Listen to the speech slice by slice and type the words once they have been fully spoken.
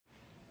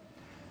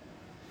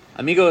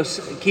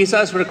Amigos,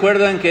 quizás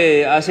recuerdan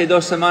que hace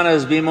 2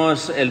 semanas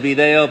vimos el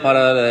video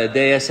para la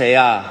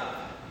DSA,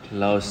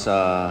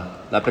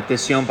 la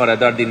petición para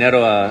dar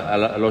dinero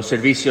a los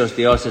servicios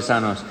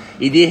diocesanos.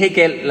 Y dije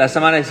que la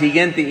semana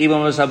siguiente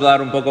íbamos a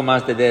hablar un poco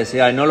más de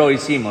DSA y no lo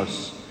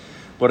hicimos,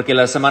 porque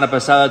la semana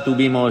pasada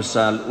tuvimos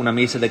una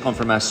misa de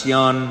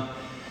confirmación.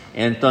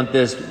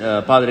 Entonces,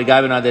 Padre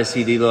Gavin ha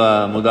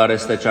decidido mudar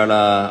esta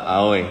charla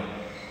a hoy.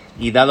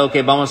 Y dado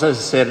que vamos a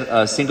hacer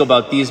 5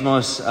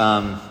 bautismos,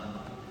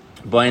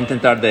 voy a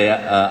intentar de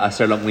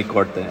hacerlo muy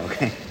corto,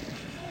 ¿ok?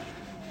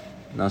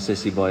 No sé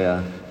si voy a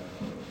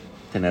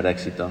tener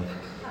éxito.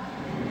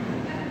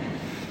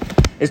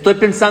 Estoy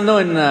pensando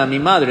en mi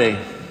madre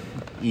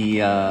y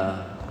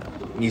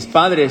mis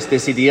padres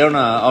decidieron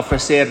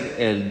ofrecer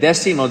el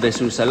 10º de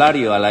su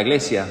salario a la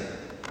iglesia,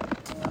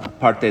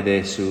 parte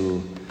de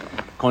su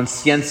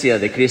conciencia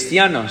de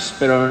cristianos,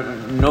 pero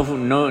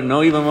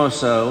no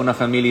íbamos a una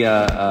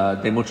familia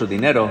de mucho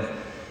dinero.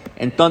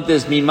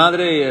 Entonces mi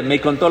madre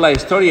me contó la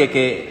historia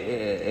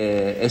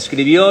que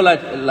escribió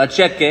la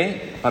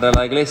cheque para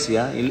la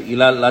iglesia y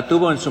la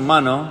tuvo en su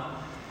mano,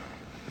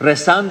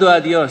 rezando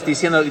a Dios,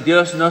 diciendo: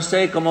 Dios, no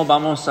sé cómo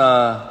vamos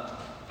a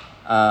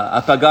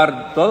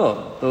pagar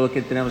todo lo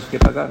que tenemos que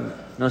pagar.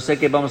 No sé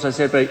qué vamos a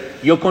hacer, pero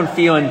yo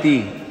confío en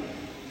ti.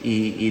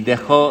 Y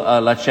dejó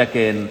la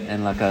cheque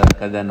en la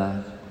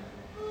cadena.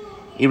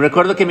 Y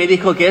recuerdo que me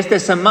dijo que esta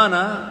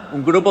semana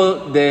un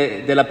grupo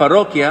de la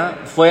parroquia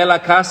fue a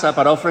la casa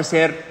para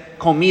ofrecer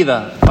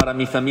comida para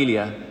mi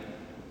familia,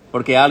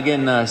 porque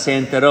alguien se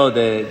enteró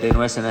de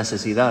nuestra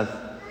necesidad.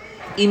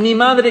 Y mi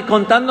madre,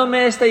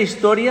 contándome esta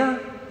historia,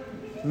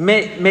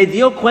 me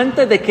dio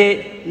cuenta de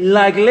que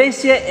la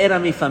iglesia era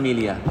mi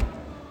familia,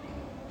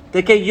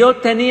 de que yo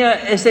tenía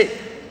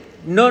ese...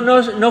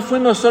 No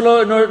fuimos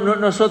solo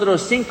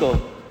nosotros 5,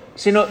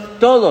 sino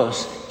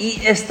todos. Y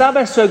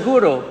estaba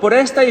seguro, por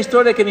esta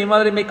historia que mi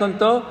madre me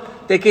contó,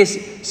 de que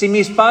si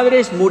mis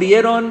padres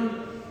murieron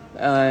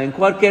en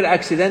cualquier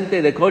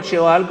accidente de coche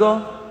o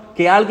algo,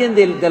 que alguien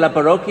de la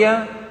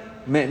parroquia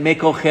me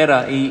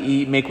cogiera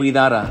y me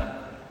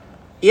cuidara.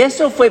 Y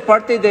eso fue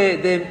parte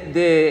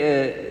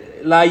de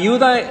la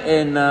ayuda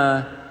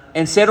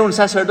en ser un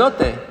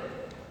sacerdote,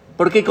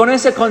 porque con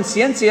esa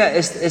conciencia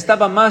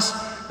estaba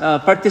más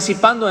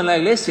participando en la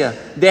iglesia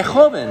de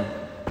joven,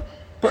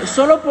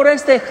 solo por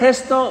este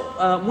gesto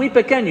muy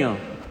pequeño.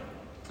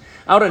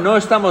 Ahora no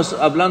estamos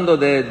hablando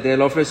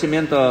del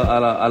ofrecimiento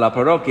a la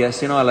parroquia,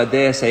 sino a la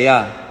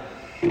DSA,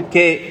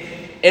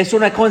 que es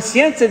una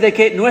conciencia de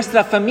que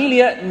nuestra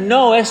familia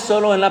no es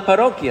solo en la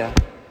parroquia,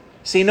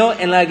 sino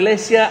en la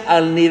iglesia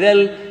al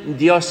nivel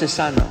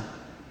diocesano.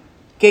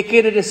 ¿Qué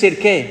quiere decir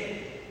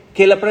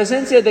que la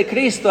presencia de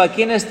Cristo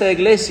aquí en esta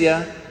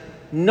iglesia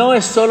no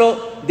es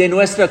solo de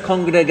nuestra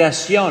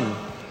congregación?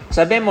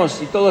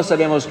 Sabemos, y todos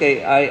sabemos,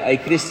 que hay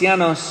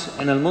cristianos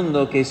en el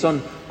mundo que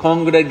son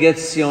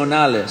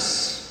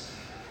congregacionales,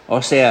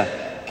 o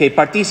sea, que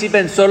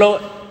participen solo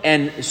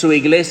en su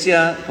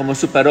iglesia, como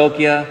su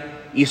parroquia,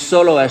 y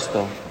solo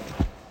esto.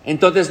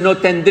 Entonces no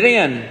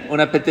tendrían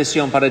una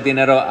petición para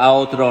dinero a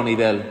otro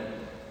nivel.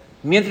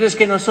 Mientras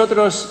que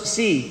nosotros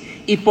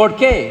sí. ¿Y por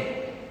qué?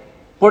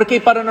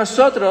 Porque para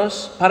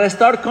nosotros, para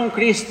estar con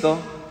Cristo,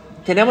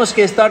 tenemos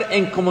que estar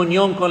en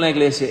comunión con la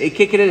iglesia. ¿Y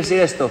qué quiere decir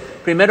esto?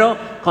 Primero,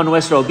 con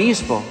nuestro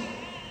obispo.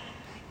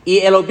 Y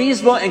el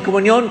obispo en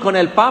comunión con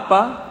el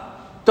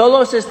Papa.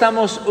 Todos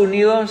estamos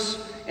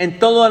unidos en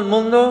todo el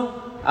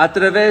mundo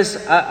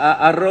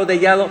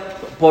arrodillado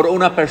por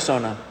una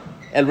persona.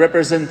 El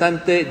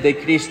representante de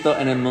Cristo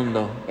en el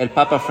mundo, el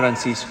Papa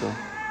Francisco.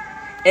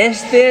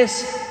 Este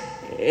es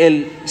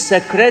el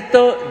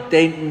secreto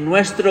de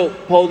nuestro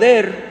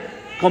poder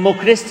como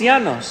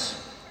cristianos.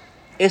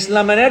 Es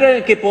la manera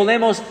en que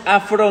podemos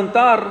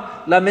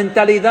afrontar la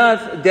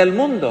mentalidad del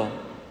mundo.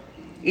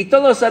 Y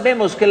todos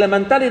sabemos que la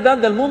mentalidad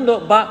del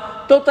mundo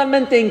va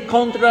totalmente en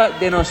contra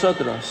de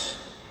nosotros.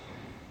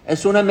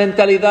 Es una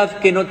mentalidad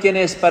que no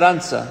tiene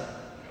esperanza,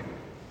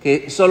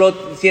 que solo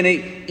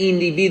tiene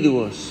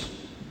individuos.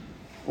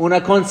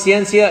 Una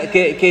conciencia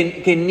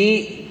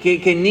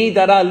que ni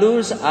dará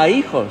luz a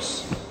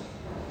hijos.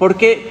 ¿Por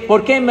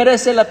qué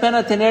merece la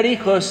pena tener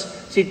hijos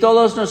si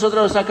todos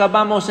nosotros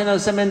acabamos en el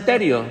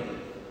cementerio?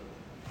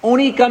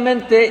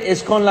 Únicamente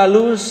es con la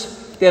luz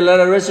de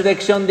la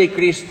resurrección de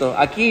Cristo,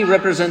 aquí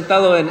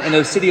representado en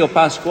el cirio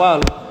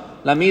pascual,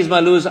 la misma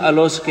luz a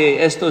los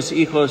que estos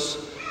hijos,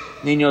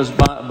 niños,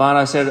 van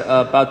a ser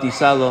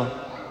bautizados,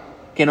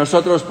 que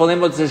nosotros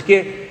podemos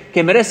decir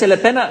que merece la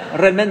pena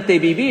realmente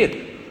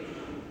vivir.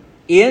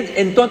 Y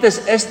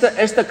entonces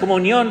esta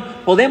comunión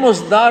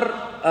podemos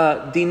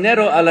dar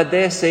dinero a la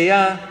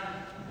DSA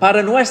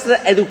para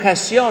nuestra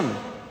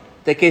educación,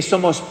 de que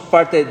somos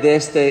parte de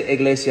esta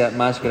iglesia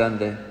más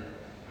grande.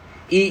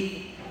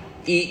 Y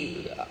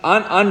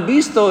han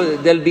visto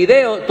del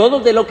video todo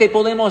de lo que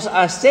podemos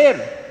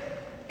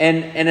hacer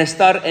en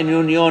estar en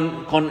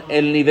unión con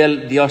el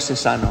nivel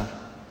diocesano.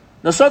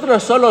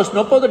 Nosotros solos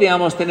no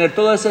podríamos tener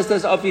todas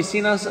estas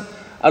oficinas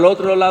al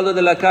otro lado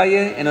de la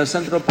calle, en el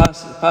centro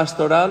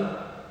pastoral.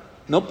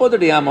 ¿no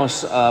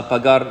podríamos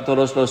pagar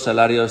todos los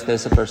salarios de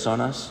esas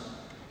personas?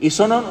 Y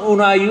son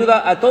una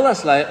ayuda a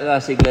todas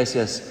las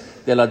iglesias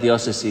de la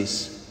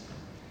diócesis.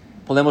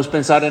 Podemos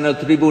pensar en el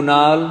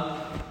tribunal,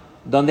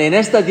 donde en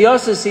esta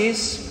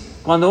diócesis,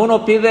 cuando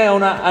uno pide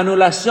una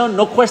anulación,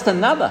 no cuesta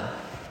nada.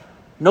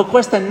 No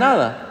cuesta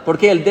nada,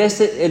 porque el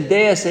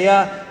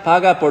DSA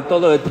paga por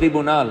todo el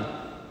tribunal.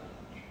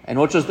 En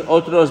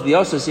otros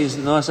diócesis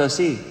no es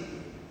así.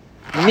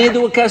 Mi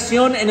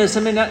educación en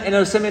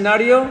el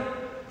seminario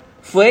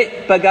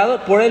fue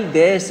pagado por el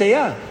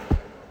DSA.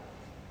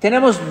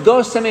 Tenemos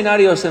 2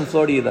 seminarios en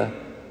Florida.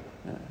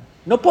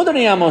 No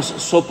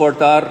podríamos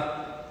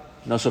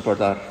no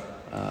soportar.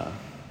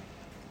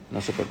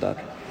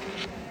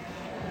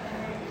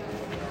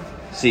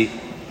 Sí.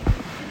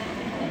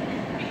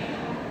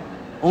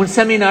 Un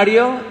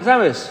seminario,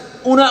 ¿sabes?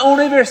 Una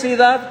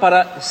universidad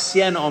para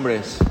 100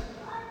 hombres.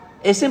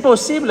 Es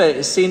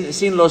imposible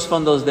sin los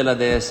fondos de la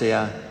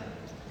DSA.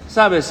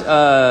 ¿Sabes?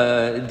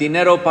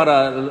 Dinero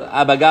para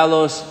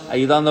abogados,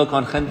 ayudando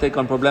con gente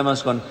con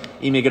problemas con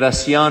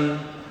inmigración,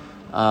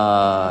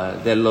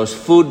 de los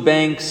food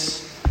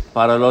banks,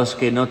 para los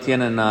que no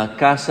tienen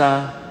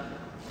casa.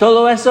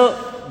 Todo eso,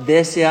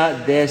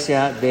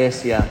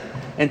 DSA.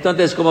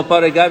 Entonces, como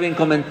Padre Gavin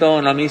comentó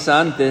en la misa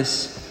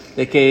antes,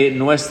 de que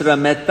nuestra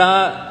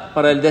meta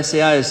para el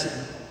DSA es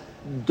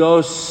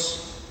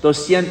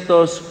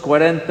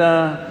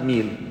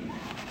 240,000.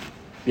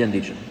 Bien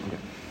dicho.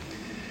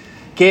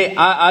 Que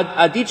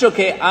ha dicho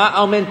que ha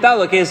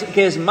aumentado, que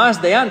es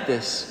más de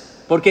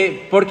antes. ¿Por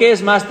qué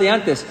es más de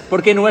antes?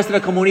 Porque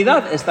nuestra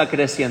comunidad está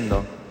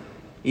creciendo.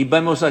 Y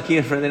vemos aquí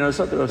enfrente de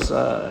nosotros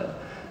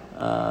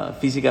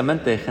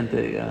físicamente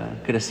gente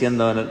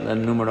creciendo en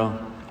el número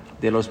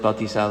de los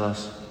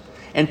bautizados.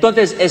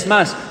 Entonces es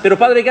más, pero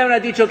Padre Gavin ha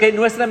dicho que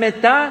nuestra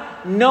meta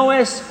no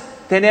es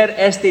tener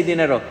este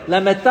dinero. La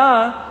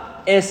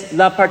meta es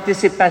la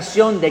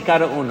participación de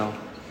cada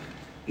uno.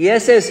 Y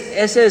ese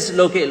es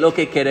lo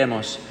que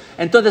queremos.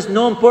 Entonces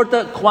no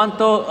importa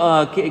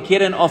cuánto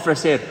quieren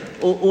ofrecer.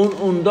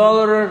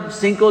 $1,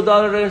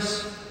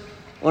 $5.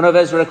 Una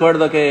vez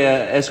recuerdo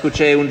que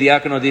escuché un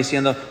diácono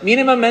diciendo,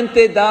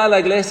 mínimamente da a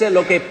la iglesia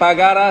lo que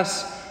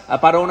pagarás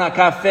para una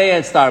café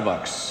en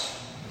Starbucks.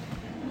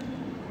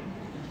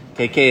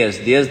 ¿Qué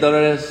es? $10?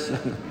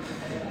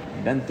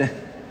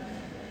 20.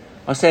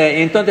 O sea,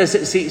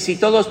 entonces, si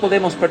todos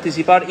podemos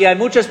participar, y hay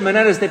muchas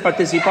maneras de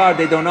participar,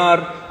 de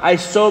donar, hay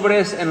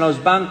sobres en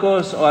los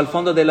bancos o al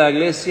fondo de la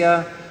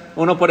iglesia,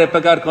 uno puede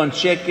pagar con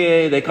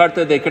cheque, de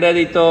carta de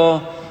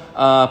crédito,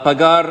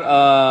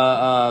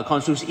 pagar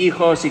con sus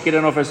hijos si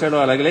quieren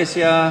ofrecerlo a la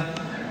iglesia.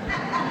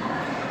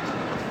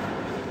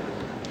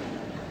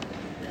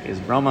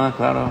 Es broma,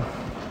 claro.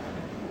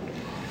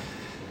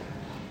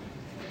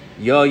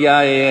 Yo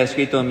ya he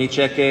escrito mi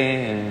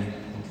cheque,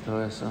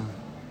 todo eso.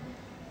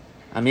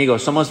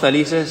 Amigos, ¿somos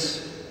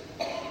felices?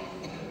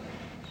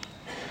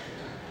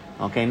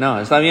 Ok, no,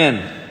 está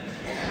bien.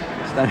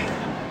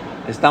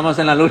 Estamos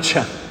en la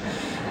lucha.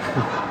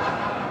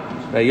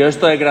 Pero yo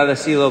estoy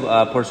agradecido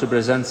por su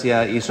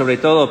presencia y sobre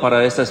todo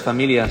para estas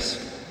familias.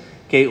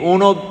 Que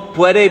uno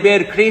puede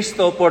ver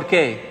Cristo, ¿por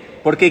qué?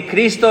 Porque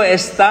Cristo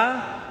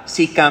está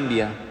si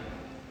cambia.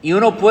 Y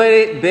uno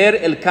puede ver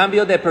el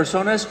cambio de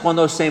personas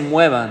cuando se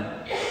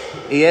muevan.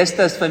 Y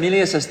estas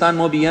familias se están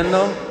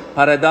moviendo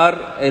para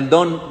dar el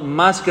don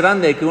más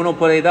grande que uno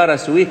puede dar a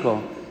su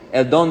hijo,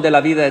 el don de la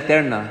vida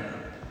eterna.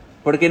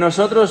 Porque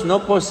nosotros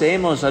no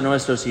poseemos a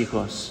nuestros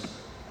hijos.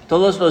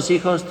 Todos los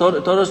hijos,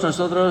 todos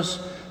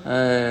nosotros,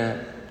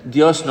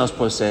 Dios nos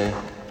posee.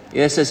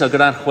 Y ese es el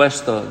gran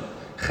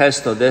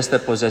gesto de esta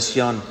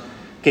posesión.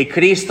 Que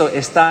Cristo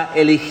está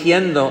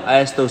eligiendo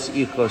a estos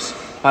hijos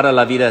para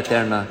la vida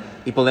eterna.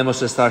 Y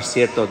podemos estar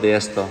ciertos de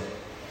esto.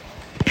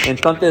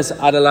 Entonces,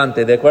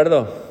 adelante, ¿de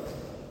acuerdo?